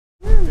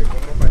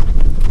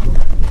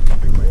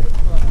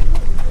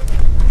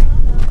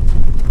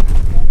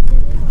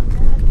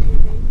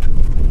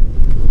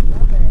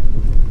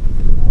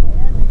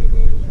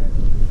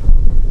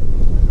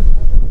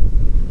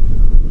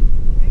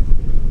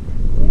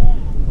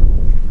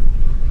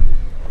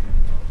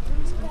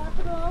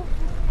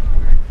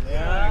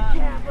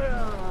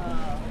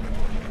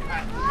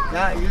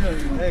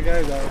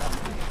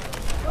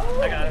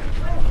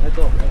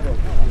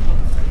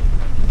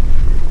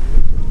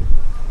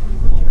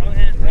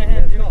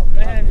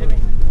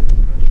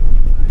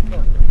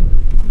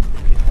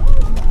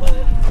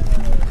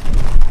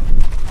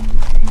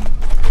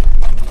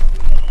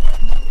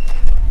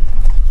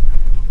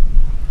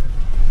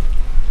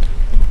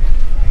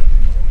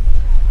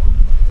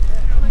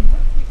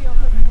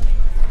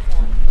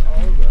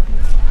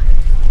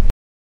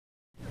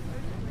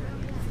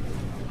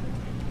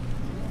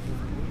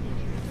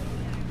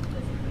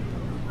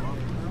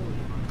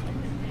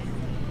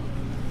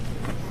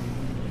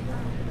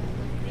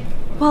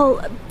Well,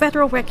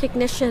 federal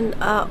recognition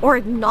or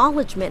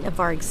acknowledgement of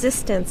our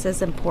existence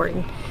is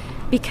important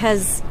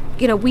because,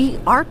 you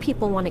know, our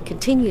people want to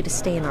continue to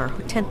stay in our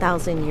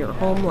 10,000-year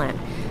homeland.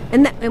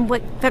 And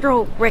what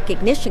federal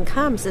recognition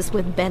comes is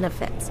with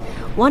benefits.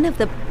 One of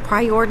the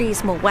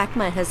priorities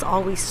Muwekma has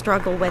always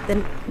struggled with,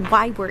 and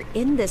why we're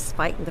in this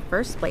fight in the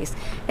first place,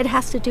 it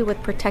has to do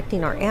with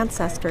protecting our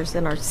ancestors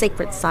and our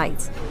sacred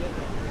sites.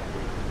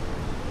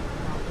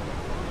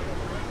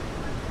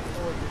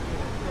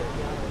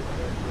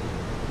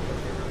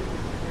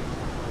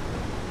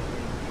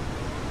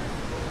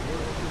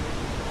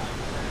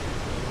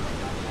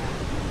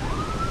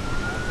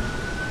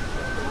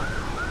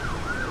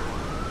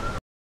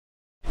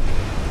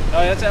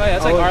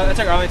 That's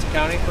like Arlington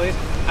County, please.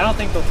 I don't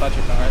think they'll touch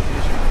it though. I think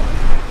it should be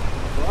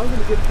fine. Well, I'm going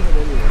to give it to them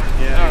anyway.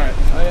 Yeah. All right.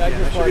 I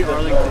just want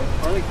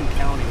Arlington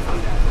County on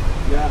that.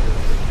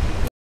 Yeah.